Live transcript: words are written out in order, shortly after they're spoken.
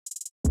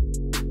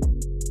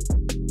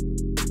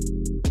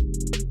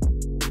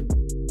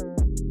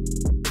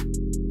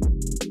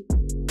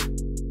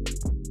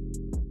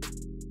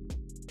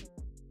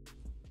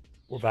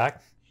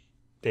back.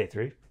 Day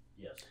 3.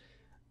 Yes.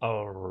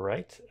 All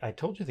right. I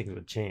told you things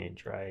would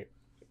change, right?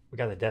 We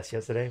got the desk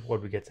yesterday. What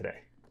did we get today?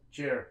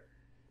 Chair.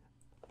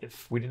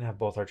 If we didn't have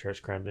both our chairs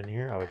crammed in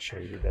here, I would show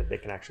you that they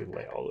can actually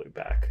lay all the way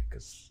back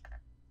because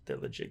they're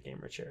legit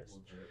gamer chairs.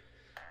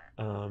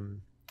 Legit.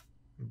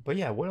 But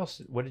yeah, what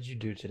else? What did you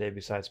do today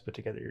besides put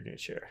together your new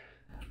chair?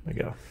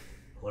 Miguel.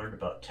 I learned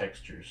about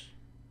textures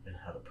and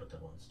how to put them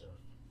on stuff.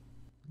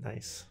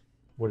 Nice.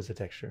 What is the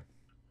texture?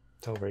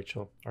 Tell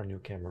Rachel, our new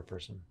camera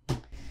person.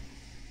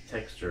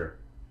 Texture.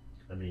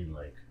 I mean,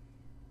 like,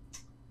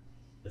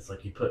 it's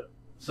like you put.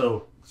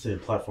 So, say the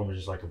platform is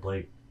just like a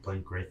blank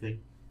gray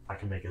thing. I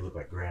can make it look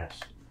like grass.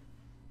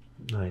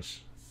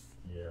 Nice.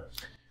 Yes.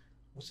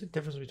 What's the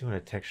difference between a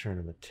texture and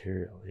a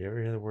material? You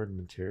ever hear the word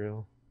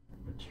material?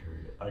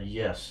 Material.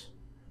 Yes.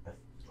 Yes.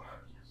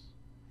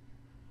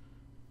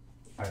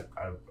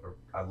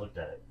 I looked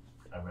at it.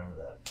 I remember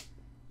that.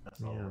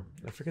 That's all. Yeah,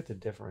 I forget the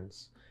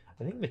difference.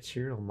 I think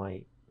material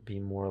might be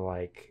more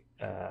like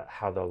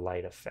how the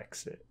light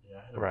affects it. Yeah,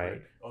 I had a Right.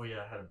 brick. Oh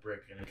yeah, I had a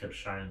brick and it kept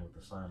shining with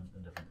the sun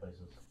in different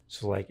places.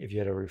 So like if you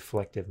had a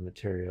reflective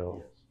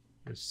material,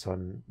 Yes.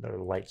 the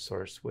light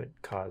source would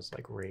cause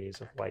like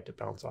rays of light to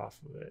bounce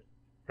off of it.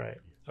 Right.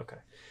 Okay.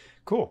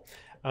 Cool.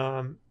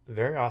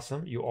 Very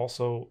awesome. You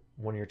also,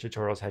 one of your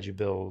tutorials had you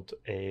build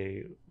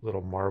a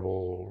little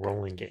marble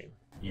rolling game,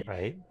 Yeah.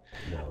 right?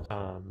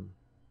 Yeah.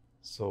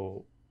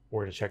 So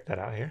we're gonna check that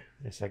out here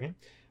in a second.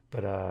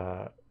 But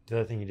the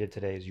other thing you did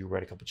today is you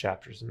read a couple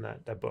chapters in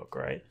that book,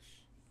 right?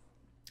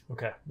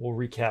 Okay, we'll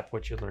recap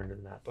what you learned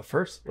in that. But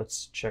first,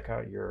 let's check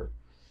out your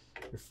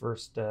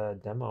first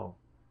demo.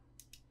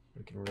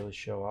 We can really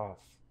show off.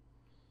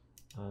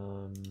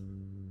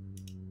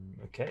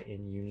 Okay,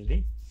 in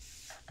Unity.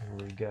 Here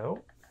we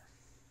go.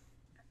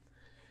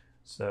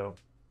 So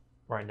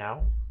right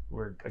now,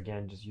 we're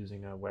again just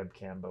using a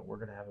webcam, but we're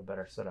going to have a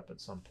better setup at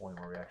some point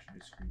where we actually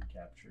do screen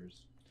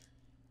captures.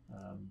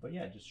 But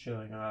yeah, just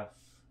showing off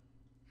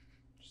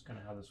just kind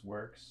of how this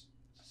works.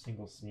 It's a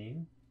single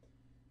scene.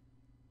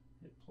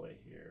 Hit play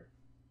here.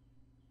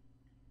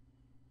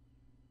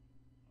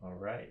 All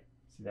right.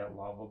 See that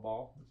lava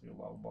ball? Let's see a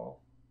lava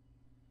ball.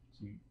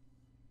 So you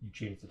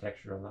change the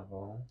texture on that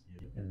ball.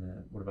 Yeah. And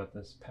then what about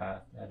this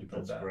path? How'd you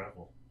build That's that?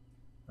 gravel.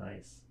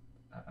 Nice.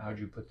 How'd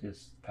you put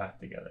this path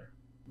together?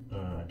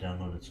 I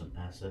downloaded some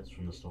assets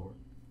from the store,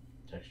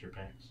 texture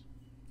packs.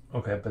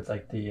 Okay, but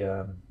like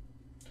the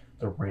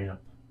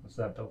ramp, what's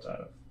that built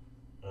out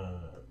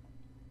of?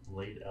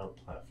 Laid out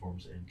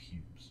platforms and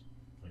cubes,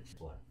 like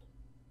flat.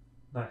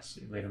 Nice.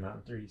 So you laid them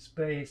out in 3D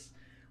space.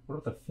 What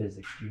about the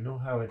physics? Do you know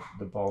how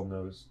the ball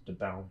knows to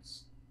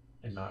bounce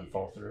and not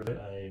fall through it?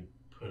 I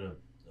put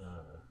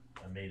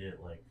I made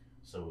it like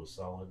so it was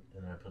solid,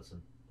 and I put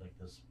some like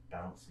this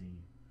bouncy.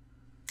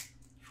 I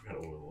forgot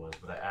what it was,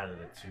 but I added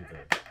it to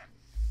the.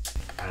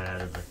 I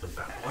added like the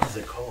what is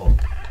it called?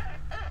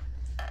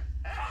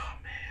 Oh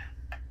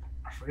man,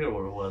 I forget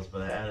what it was,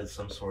 but I added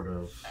some sort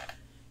of.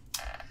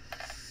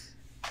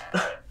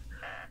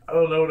 I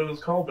don't know what it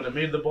was called, but it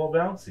made the ball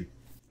bouncy.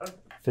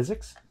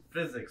 Physics?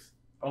 Physics.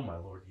 Oh my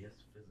lord, yes,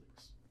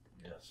 physics.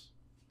 Yes.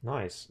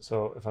 Nice.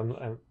 So if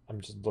I'm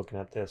just looking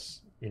at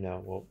this,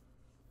 we'll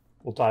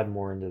dive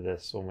more into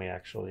this when we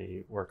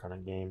actually work on a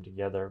game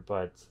together.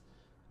 But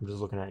I'm just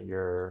looking at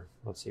your.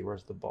 Let's see,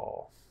 where's the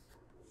ball?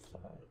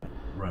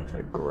 Runner. Try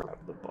to grab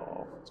the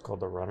ball. It's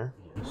called the runner.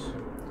 Yes.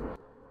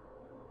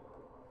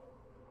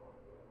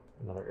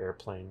 Another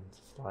airplane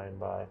flying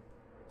by. I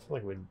feel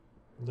like we'd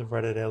live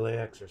right at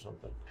LAX or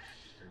something.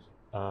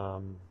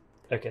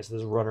 Okay, so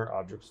this runner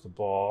object's the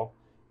ball.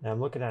 Now I'm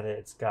looking at it.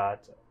 It's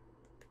got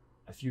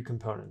a few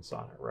components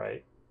on it,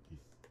 right?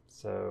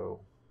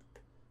 So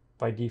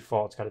by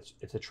default,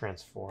 it's a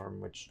transform,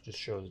 which just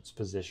shows its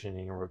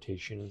positioning and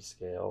rotation and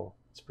scale.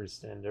 It's pretty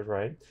standard,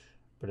 right?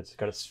 But it's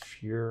got a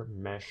sphere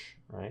mesh,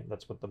 right?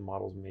 That's what the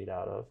model's made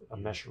out of. A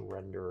mesh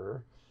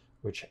renderer,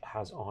 which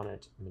has on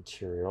it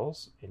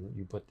materials, and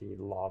you put the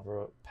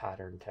lava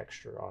pattern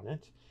texture on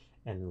it.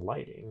 And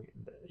lighting,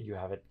 you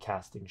have it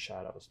casting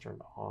shadows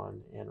turned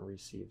on and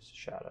receives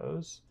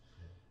shadows.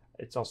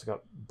 It's also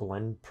got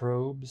blend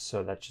probes,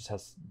 so that just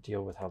has to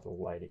deal with how the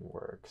lighting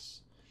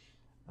works.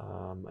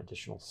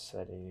 Additional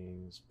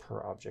settings,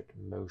 per object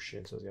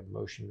motion, so it's got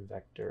motion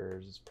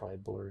vectors. It's probably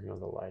blurring of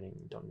the lighting.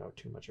 Don't know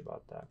too much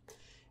about that.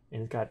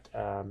 And it's got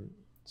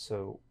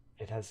so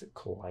it has a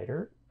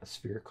collider, a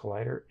sphere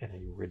collider, and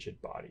a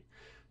rigid body.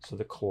 So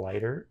the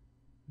collider,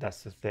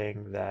 that's the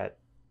thing that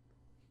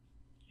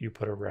you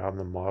put around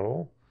the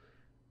model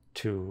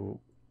to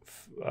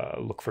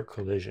look for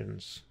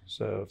collisions.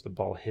 So if the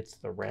ball hits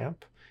the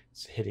ramp,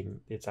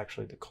 it's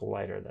actually the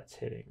collider that's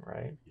hitting,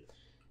 right? Yes.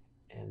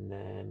 And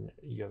then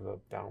you have a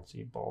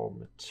bouncy ball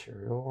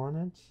material on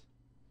it.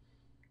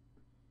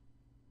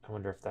 I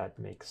wonder if that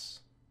makes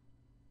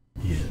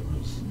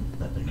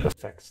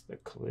affects the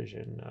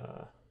collision.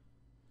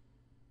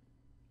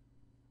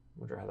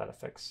 Wonder how that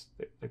affects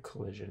the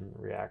collision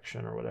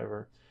reaction or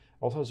whatever.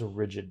 Also has a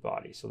rigid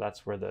body, so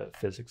that's where the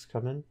physics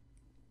come in.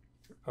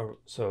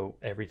 So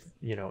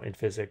in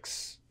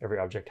physics, every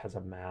object has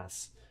a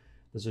mass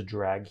There's a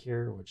drag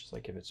here, which is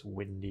like if it's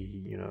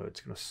windy, you know, it's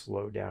going to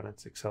slow down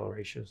its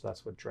acceleration. So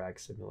that's what drag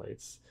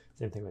simulates.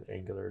 Same thing with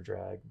angular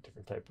drag,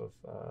 different type of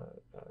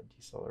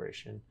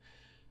deceleration.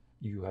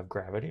 You have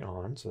gravity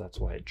on, so that's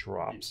why it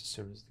drops as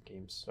soon as the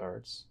game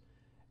starts.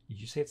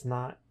 You say it's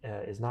not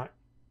is not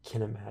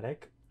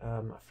kinematic.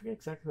 I forget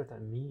exactly what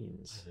that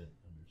means. I didn't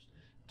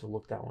understand. To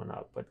look that one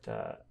up, but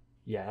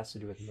yeah, it has to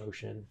do with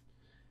motion.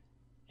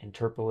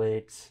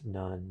 Interpolate,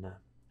 none.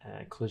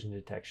 Collision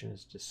detection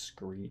is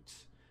discrete.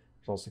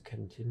 There's also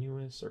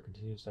continuous or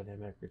continuous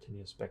dynamic or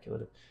continuous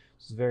speculative.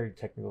 This is very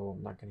technical.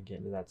 I'm not going to get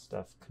into that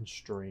stuff.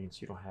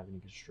 Constraints, you don't have any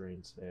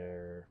constraints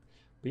there.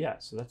 But yeah,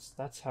 so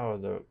that's how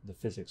the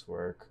physics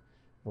work.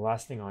 The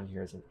last thing on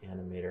here is an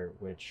animator,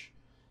 which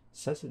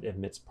says it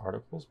emits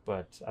particles,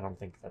 but I don't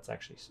think that's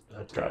actually.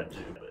 I tried to,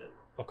 but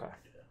okay.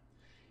 yeah.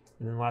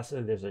 And then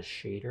lastly, there's a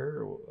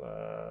shader,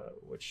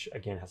 which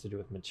again has to do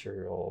with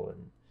material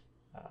and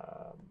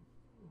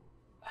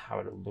how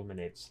it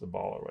illuminates the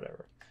ball or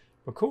whatever.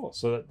 But cool,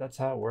 so that's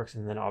how it works.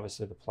 And then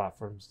obviously the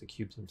platforms, the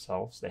cubes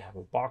themselves, they have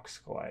a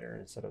box collider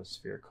instead of a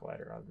sphere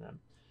collider on them.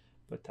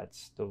 But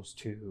that's those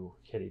two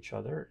hit each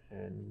other,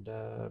 and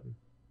yeah,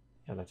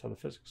 that's how the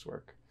physics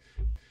work.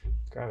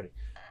 Gravity,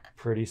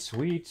 pretty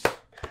sweet.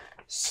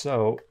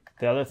 So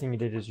the other thing you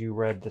did is you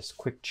read this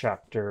quick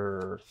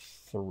chapter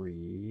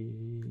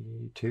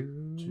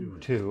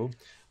 2,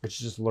 which is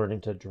just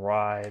learning to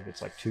drive.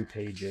 It's like 2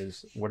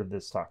 pages. What did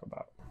this talk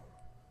about?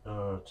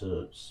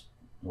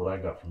 What I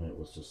got from it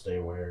was to stay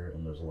aware,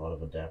 and there's a lot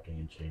of adapting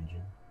and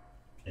changing,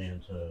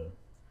 and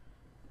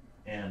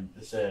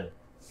it said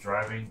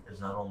driving is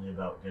not only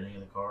about getting in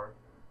the car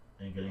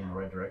and getting in the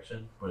right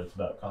direction, but it's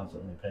about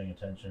constantly paying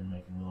attention,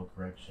 making a little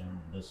correction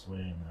this way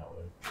and that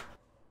way.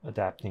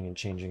 Adapting and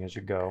changing as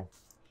you go.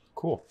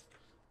 Cool.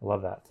 I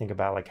love that. Think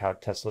about like how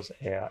Tesla's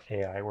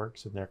AI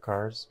works in their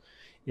cars.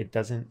 It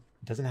doesn't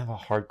have a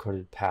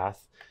hard-coded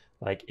path.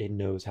 Like it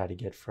knows how to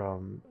get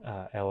from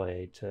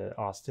LA to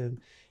Austin.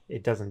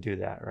 It doesn't do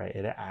that, right?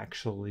 It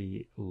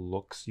actually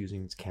looks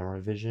using its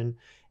camera vision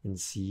and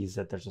sees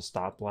that there's a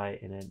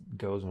stoplight, and it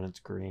goes when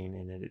it's green,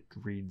 and it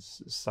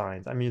reads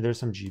signs. I mean, there's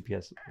some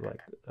GPS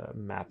like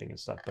mapping and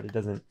stuff, but it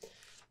doesn't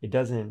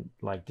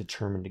like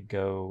determine to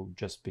go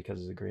just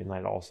because of the green light.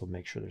 It also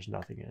makes sure there's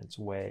nothing in its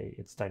way.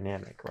 It's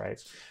dynamic,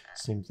 right?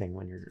 Same thing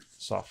when you're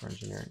software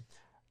engineering.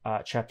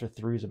 Chapter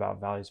 3 is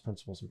about values,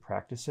 principles, and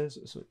practices.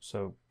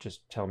 So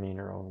just tell me in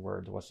your own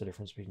words, what's the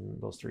difference between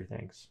those 3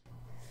 things?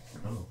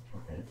 Oh,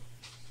 okay.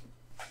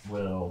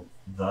 Well,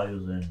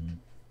 values in...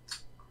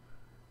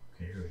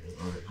 Okay, here we go.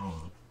 All right, hold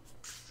on.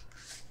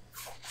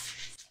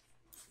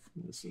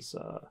 This is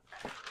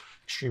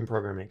Extreme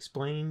Programming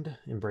Explained,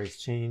 Embrace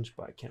Change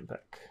by Ken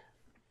Beck.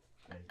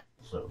 Okay.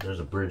 So there's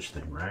a bridge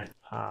thing, right?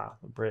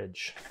 The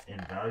bridge.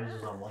 And values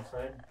is on one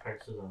side,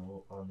 practices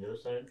on the other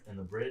side, and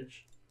the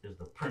bridge is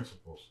the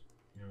principles.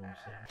 You know what I'm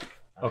saying?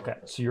 Okay,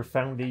 so your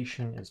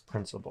foundation is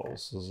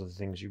principles. Those are the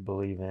things you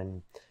believe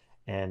in.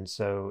 And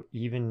so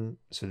then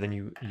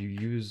you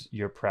use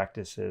your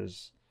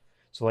practices.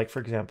 So like, for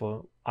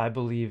example, I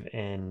believe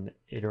in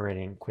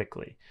iterating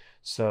quickly.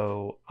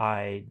 So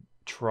one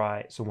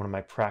of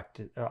my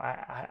practice,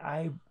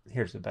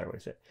 here's the better way to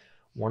say it.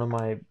 One of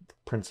my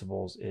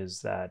principles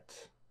is that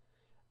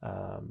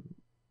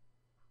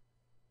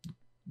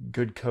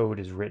good code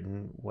is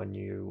written when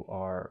you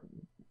are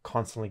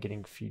constantly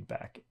getting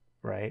feedback,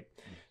 right?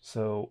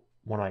 So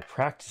one of my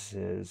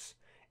practices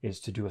is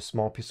to do a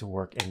small piece of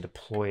work and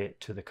deploy it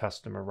to the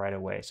customer right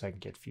away so I can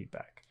get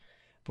feedback.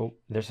 But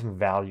there's some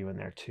value in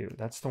there too.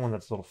 That's the one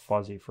that's a little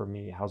fuzzy for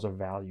me. How's a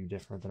value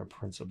different than a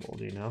principle?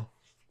 Do you know?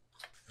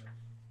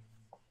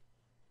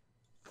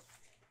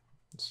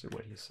 Let's see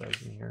what he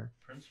says in here.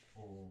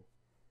 Principle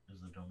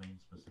is the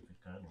domain-specific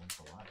guideline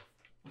for life.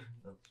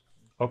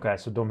 Okay,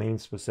 so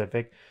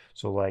domain-specific.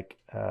 So like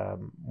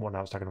when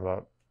I was talking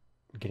about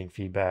getting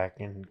feedback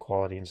and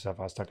quality and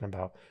stuff, I was talking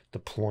about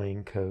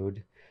deploying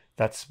code.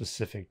 That's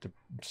specific to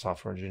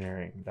software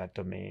engineering, that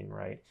domain,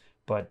 right?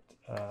 But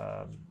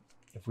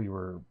if we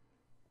were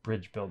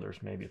bridge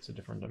builders, maybe it's a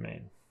different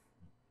domain.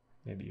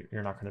 Maybe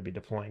you're not going to be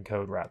deploying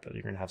code rapidly.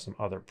 You're going to have some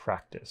other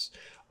practice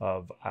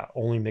of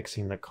only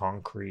mixing the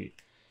concrete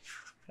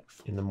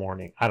in the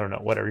morning. I don't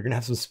know, whatever. You're going to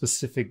have some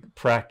specific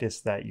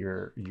practice that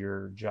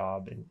your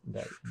job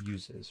that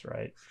uses,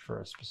 right, for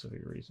a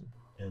specific reason.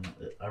 And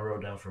I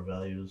wrote down for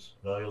values.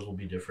 Values will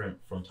be different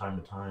from time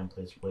to time,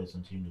 place to place,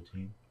 and team to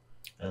team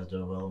as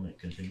development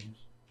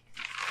continues.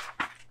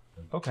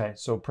 Okay,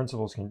 so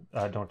principles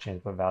don't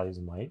change, but values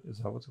might. Is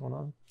that what's going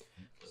on?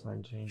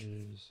 Design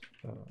changes.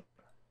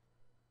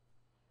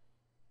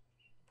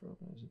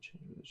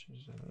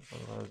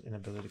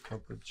 Inability to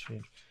cope with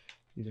change.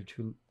 These are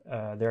two.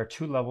 There are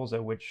 2 levels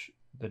at which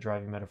the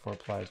driving metaphor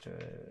applies to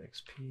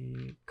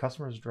XP.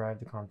 Customers drive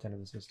the content of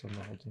the system.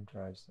 The whole team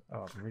drives.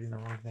 Oh, I'm reading the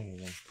wrong thing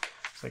again.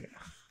 It's like,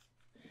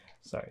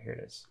 sorry. Here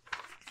it is.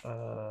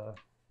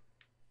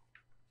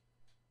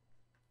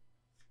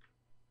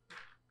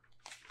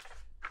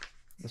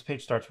 This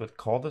page starts with,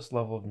 call this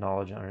level of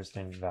knowledge and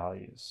understanding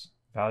values.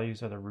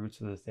 Values are the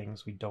roots of the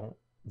things we don't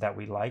that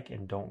we like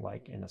and don't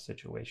like in a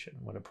situation.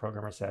 When a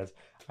programmer says,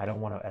 I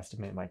don't want to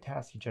estimate my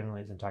task, he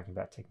generally isn't talking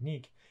about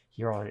technique.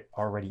 He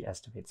already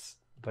estimates,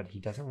 but he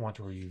doesn't want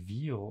to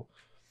reveal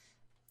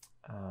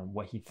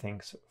what he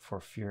thinks for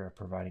fear of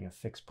providing a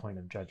fixed point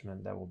of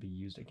judgment that will be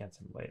used against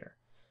him later.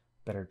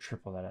 Better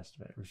triple that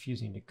estimate.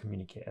 Refusing to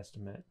communicate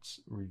estimates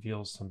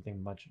reveals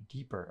something much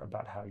deeper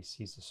about how he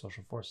sees the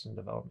social forces in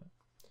development.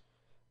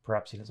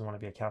 Perhaps he doesn't want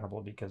to be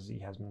accountable because he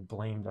has been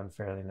blamed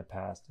unfairly in the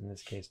past. In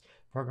this case,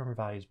 programmer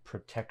values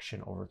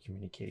protection over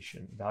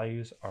communication.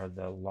 Values are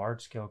the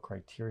large-scale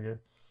criteria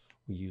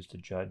we use to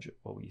judge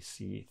what we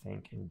see,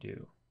 think, and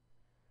do.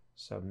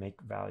 So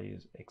make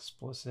values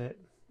explicit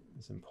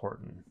is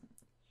important.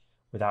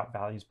 Without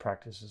values,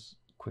 practices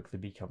quickly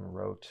become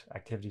rote,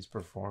 activities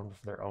performed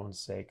for their own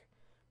sake,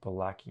 but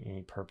lacking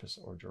any purpose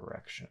or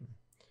direction.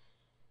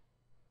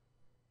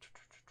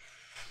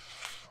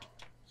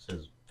 It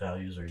says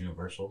values are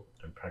universal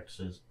and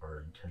practices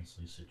are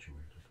intensely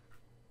situated.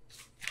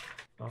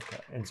 Okay,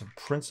 and so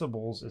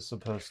principles is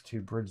supposed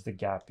to bridge the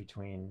gap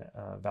between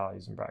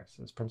values and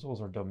practices.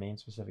 Principles are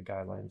domain-specific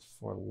guidelines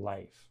for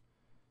life.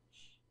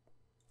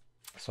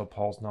 So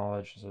Paul's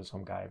knowledge, so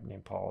some guy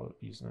named Paul,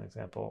 using an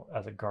example,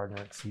 as a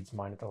gardener exceeds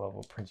mine at the level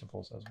of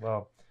principles as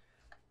well.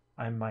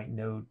 I might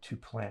know to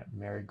plant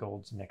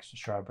marigolds next to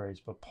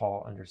strawberries, but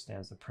Paul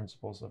understands the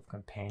principles of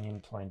companion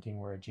planting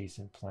where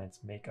adjacent plants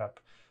make up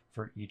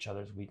for each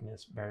other's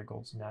weakness.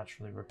 Marigolds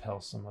naturally repel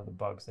some of the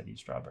bugs that eat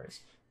strawberries.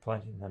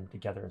 Planting them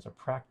together as a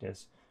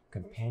practice,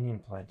 companion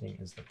planting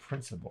is the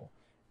principle.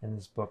 In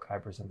this book, I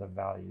present the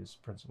values,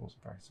 principles,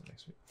 and practices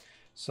next week.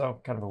 So,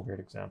 kind of a weird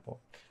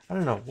example. I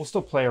don't know. We'll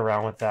still play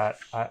around with that.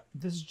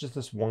 This is just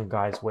this one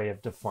guy's way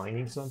of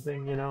defining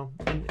something, you know?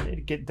 And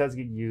it does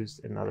get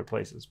used in other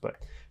places, but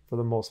for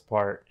the most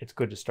part, it's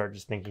good to start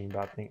just thinking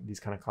about these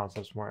kind of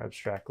concepts more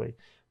abstractly.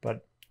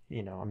 But,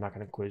 you know, I'm not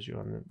going to quiz you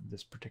on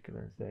this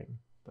particular thing.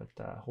 But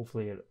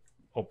hopefully it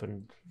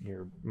opened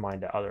your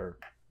mind to other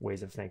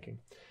ways of thinking.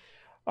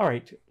 All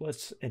right,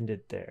 let's end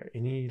it there.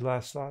 Any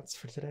last thoughts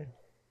for today?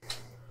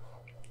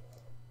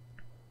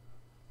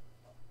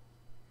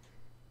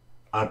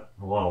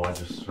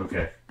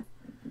 Okay.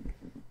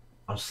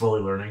 I'm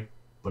slowly learning,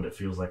 but it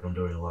feels like I'm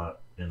doing a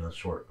lot in a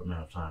short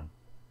amount of time.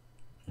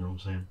 You know what I'm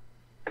saying?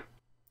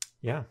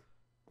 Yeah.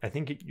 I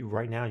think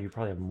right now you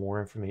probably have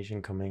more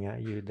information coming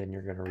at you than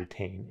you're going to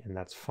retain, and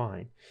that's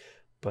fine.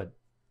 But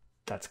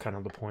that's kind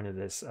of the point of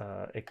this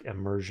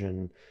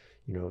immersion.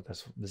 You know,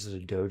 this is a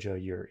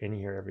dojo. You're in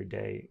here every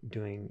day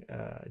doing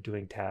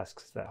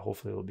tasks that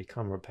hopefully will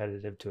become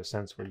repetitive to a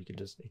sense where you can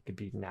it could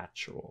be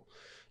natural.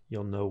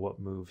 You'll know what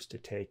moves to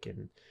take,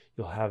 and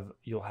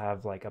you'll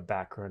have like a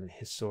background and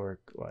historic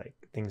like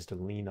things to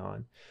lean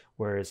on.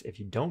 Whereas if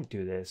you don't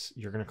do this,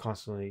 you're going to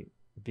constantly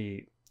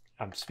be,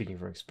 I'm speaking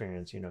from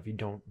experience, you know, if you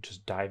don't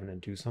just dive in and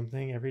do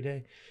something every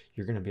day,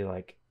 you're going to be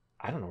like,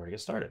 I don't know where to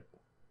get started.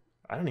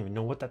 I don't even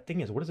know what that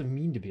thing is. What does it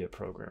mean to be a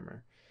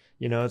programmer?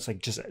 You know, it's like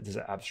just this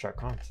abstract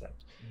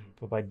concept.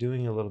 But by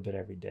doing a little bit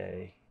every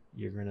day,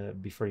 you're going to,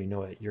 before you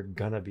know it, you're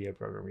going to be a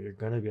programmer. You're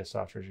going to be a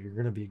software engineer.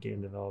 You're going to be a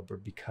game developer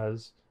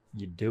because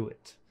you do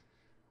it.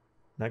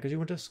 Not because you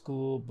went to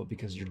school, but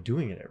because you're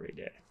doing it every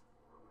day.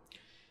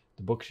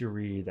 The books you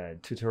read,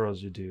 that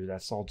tutorials you do,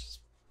 that's all just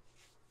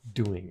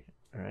doing it,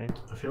 all right?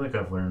 I feel like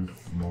I've learned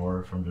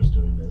more from just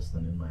doing this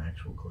than in my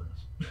actual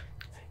class.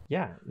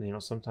 Yeah, you know,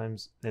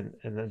 sometimes, and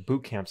then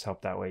boot camps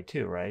help that way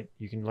too, right?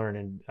 You can learn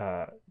in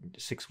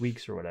 6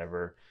 weeks or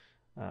whatever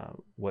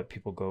what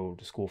people go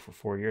to school for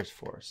 4 years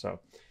for. So,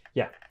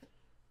 yeah,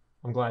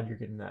 I'm glad you're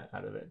getting that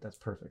out of it. That's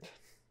perfect.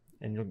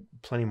 And you'll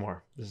plenty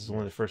more. This is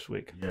only the first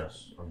week.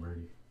 Yes, I'm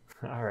ready.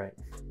 All right.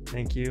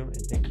 Thank you, and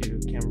thank you,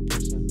 camera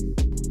person.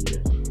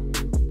 Yes.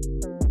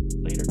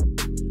 Later.